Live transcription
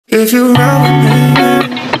If you ride with me,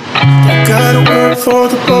 I gotta work for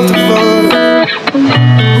the both of us.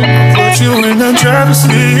 I'll put you in the driver's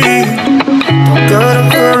seat. Don't gotta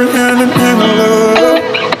hurry in love.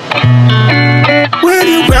 When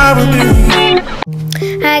you ride with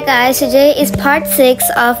me. Hi guys, today is part 6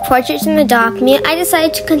 of Portraits in the Dark. I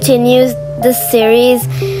decided to continue this series,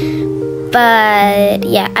 but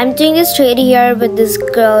yeah, I'm doing it straight here with this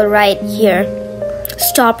girl right here.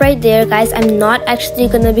 Stop right there, guys. I'm not actually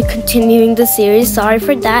gonna be continuing the series, sorry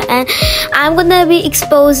for that. And I'm gonna be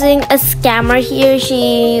exposing a scammer here.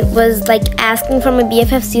 She was like asking for my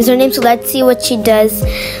BFF's username, so let's see what she does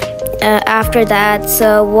after that.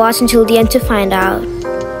 So watch until the end to find out.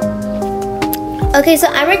 Okay, so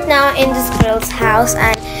I'm right now in this girl's house,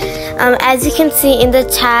 and as you can see in the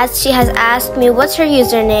chat, she has asked me what's her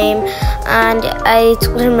username, and I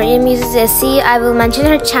told her my name is Zessie. I will mention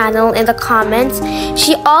her channel in the comments.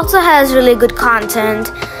 She also has really good content,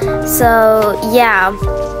 so yeah.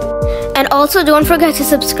 And also don't forget to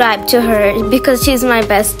subscribe to her because she's my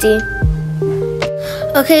bestie.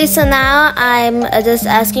 Okay, so now I'm just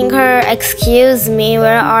asking her, excuse me,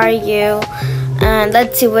 where are you? And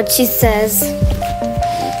let's see what she says.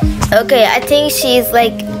 Okay, I think she's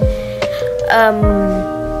like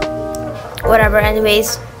whatever,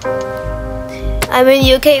 anyways. I'm in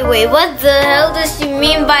UK. Wait, what the hell does she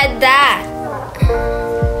mean by that?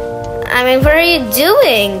 I mean, what are you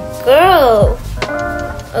doing, girl?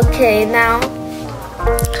 Okay, now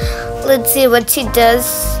let's see what she does.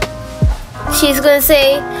 She's gonna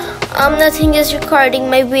say, nothing, just recording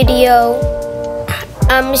my video.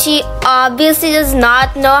 She obviously does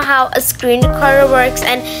not know how a screen recorder works.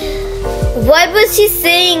 And what was she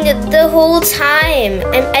saying the whole time?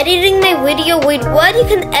 I'm editing my video. Wait, what? You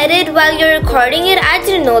can edit while you're recording it? I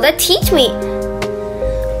didn't know that. Teach me.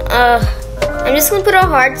 I'm just gonna put a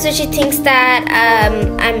heart so she thinks that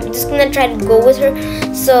I'm just gonna try to go with her.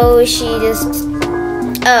 So she just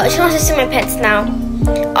she wants to see my pets now.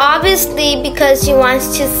 Obviously because she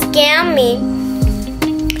wants to scam me.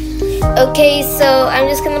 Okay, so I'm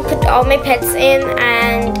just gonna put all my pets in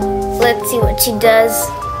and let's see what she does.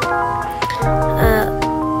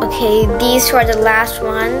 Okay, these were the last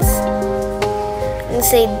ones. Let's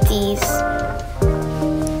say these.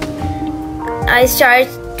 I started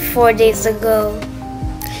 4 days ago.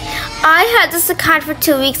 I had this account for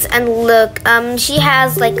 2 weeks, and look, she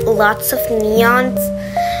has like lots of neons.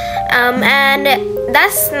 And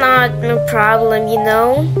that's not a problem, you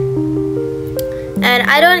know. And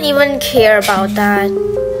I don't even care about that.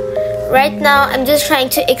 Right now, I'm just trying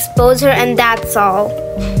to expose her, and that's all.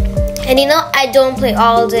 And you know, I don't play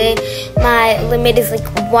all day. My limit is like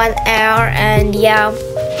 1 hour, and yeah.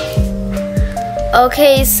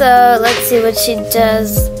 Okay, so let's see what she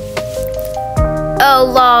does. Oh,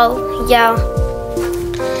 lol, yeah.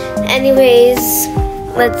 Anyways,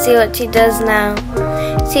 let's see what she does now.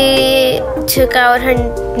 She took out her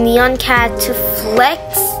neon cat to flex.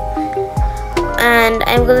 And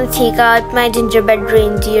I'm gonna take out my gingerbread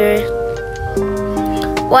reindeer.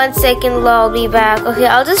 1 second, lol, I'll be back. Okay,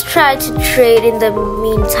 I'll just try to trade in the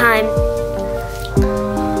meantime.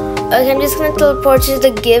 Okay, I'm just gonna teleport to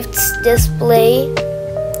the gifts display.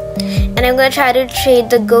 And I'm gonna try to trade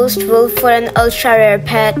the ghost wolf for an ultra rare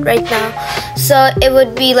pet right now. So it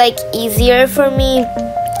would be like easier for me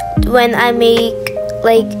when I make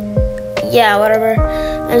like, yeah, whatever.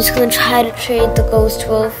 I'm just gonna try to trade the ghost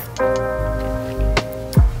wolf.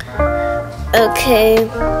 Okay.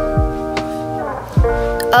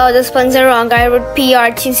 Oh, the spellings are wrong. I wrote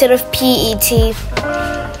PRT instead of PET.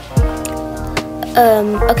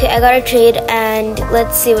 Okay, I got a trade, and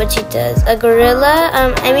let's see what she does. A gorilla.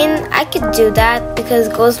 I mean, I could do that because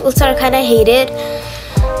ghost wolves are kind of hated.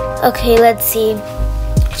 Okay, let's see.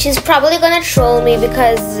 She's probably gonna troll me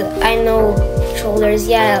because I know trollers.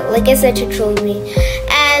 Yeah, like I said, she trolled me.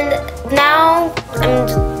 And now I'm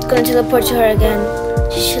just gonna teleport to her again.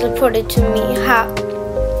 She teleported to me. Ha.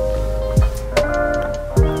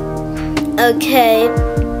 Okay.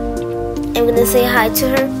 I'm gonna say hi to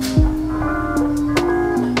her.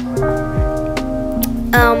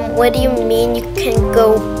 What do you mean you can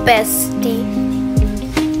go, bestie?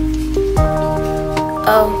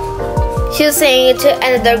 Oh. She was saying it to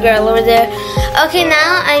another girl over there. Okay,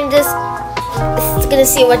 now I'm just gonna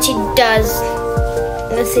see what she does. I'm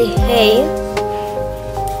gonna say hey.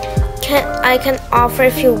 I can offer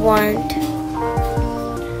if you want.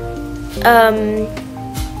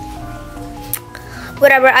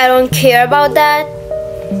 Whatever, I don't care about that.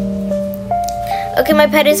 Okay, my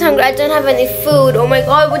pet is hungry. I don't have any food. Oh my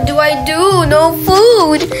god, what do I do? No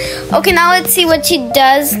food. Okay, now let's see what she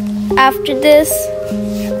does after this.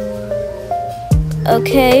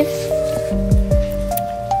 Okay.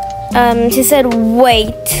 She said,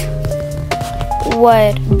 wait.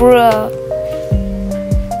 What, bruh?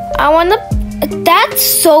 I wanna. That's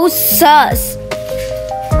so sus.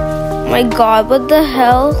 Oh my god, what the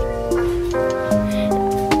hell?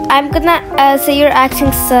 I'm gonna say you're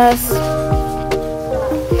acting sus.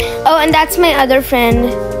 Oh, and that's my other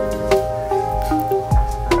friend.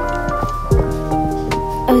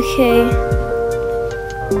 Okay.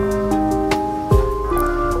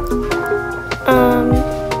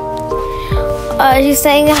 She's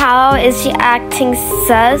saying how is she acting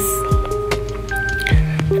sus?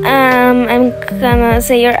 I'm gonna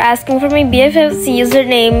say you're asking for my BFF's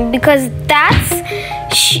username because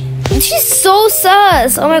she's so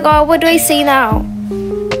sus. Oh my god, what do I say now?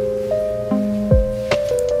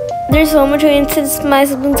 There's so much rain since my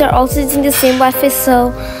siblings are also using the same Wi-Fi,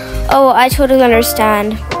 so I totally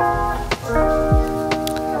understand.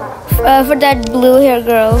 For that blue hair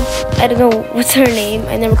girl, I don't know what's her name.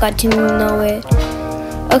 I never got to know it.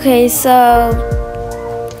 Okay, so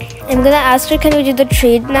I'm gonna ask her, can we do the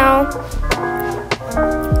trade now?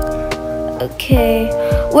 Okay.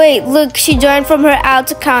 Wait, look, she joined from her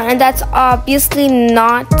alt account, and that's obviously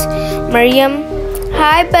not Mariam.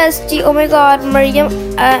 Hi, bestie. Oh my god, Mariam.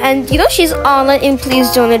 And you know she's online in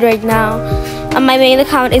Please Join It right now. My main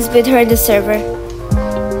account is with her in the server.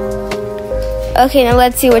 Okay, now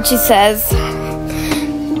let's see what she says.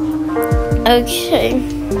 Okay.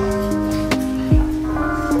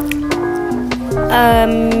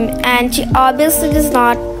 And she obviously does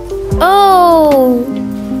not. Oh.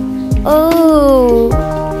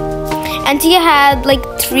 And she had like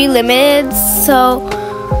 3 limits, so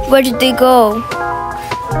where did they go?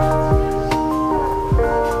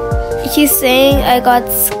 She's saying I got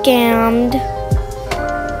scammed.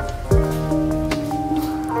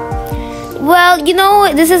 Well, you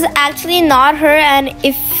know, this is actually not her, and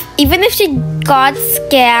even if she got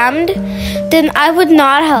scammed, then I would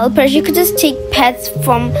not help her. She could just take pets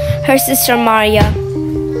from her sister Maria.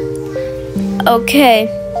 Okay.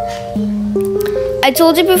 I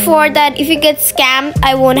told you before that if you get scammed,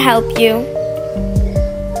 I won't help you.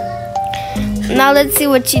 Now let's see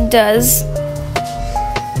what she does.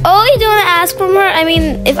 Oh, you don't want to ask from her? I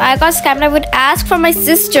mean, if I got scammed, I would ask from my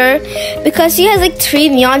sister because she has like 3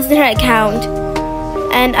 neons in her account.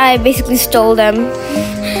 And I basically stole them.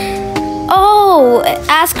 Oh,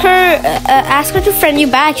 ask her to friend you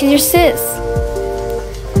back. She's your sis.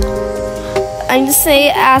 I'm just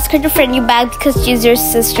saying, ask her to friend you back because she's your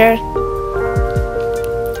sister.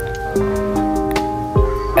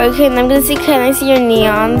 Okay, and I'm gonna see, can I see your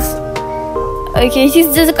neons? Okay,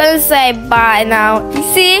 she's just gonna say bye now. You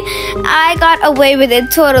see, I got away with it.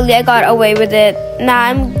 Totally, I got away with it. Now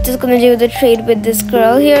I'm just gonna do the trade with this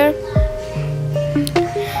girl here.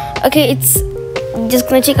 Okay, it's just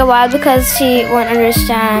gonna take a while because she won't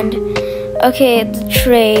understand. Okay, the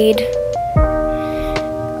trade.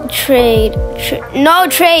 No,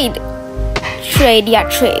 trade. Yeah,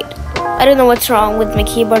 trade. I don't know what's wrong with my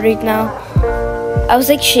keyboard right now. I was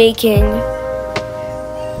like shaking.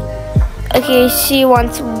 Okay, she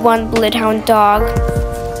wants 1 bloodhound dog.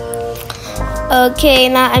 Okay,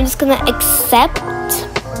 now I'm just gonna accept.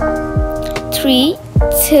 3,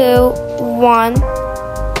 2, 1.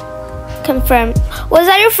 Confirm. Was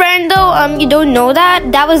that your friend though? You don't know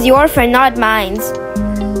that? That was your friend, not mine.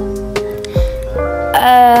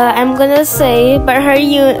 I'm gonna say, but her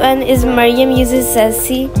UN is Mariam uses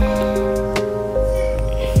Ceci.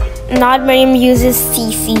 Not Mariam uses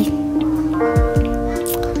CC.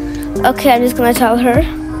 Okay, I'm just gonna tell her.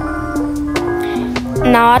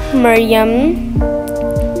 Not Mariam.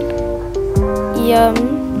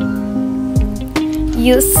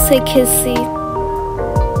 Use Kissy.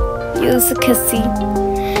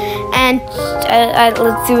 And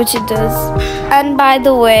let's see what she does. And by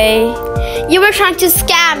the way, you were trying to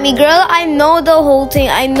scam me, girl. I know the whole thing.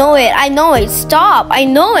 I know it. Stop. I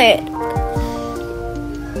know it.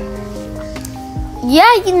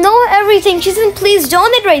 Yeah, you know everything. She's in Please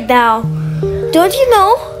Join It right now. Don't you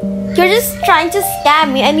know? You're just trying to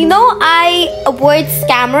scam me. And you know I avoid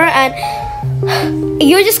scammer, and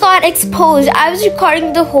you just got exposed. I was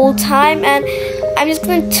recording the whole time, and I'm just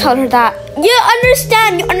gonna tell her that. You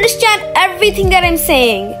understand everything that I'm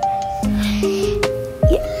saying.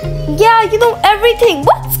 Yeah, you know everything.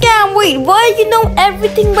 What scam? Wait, what? You know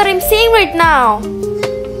everything what I'm saying right now.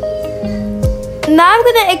 Now I'm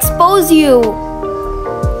gonna expose you.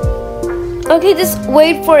 Okay, just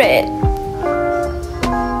wait for it.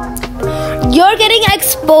 You're getting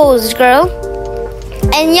exposed, girl.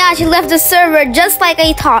 And yeah, she left the server just like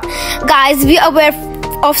I thought. Guys, be aware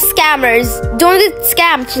of scammers. Don't get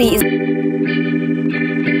scammed, please.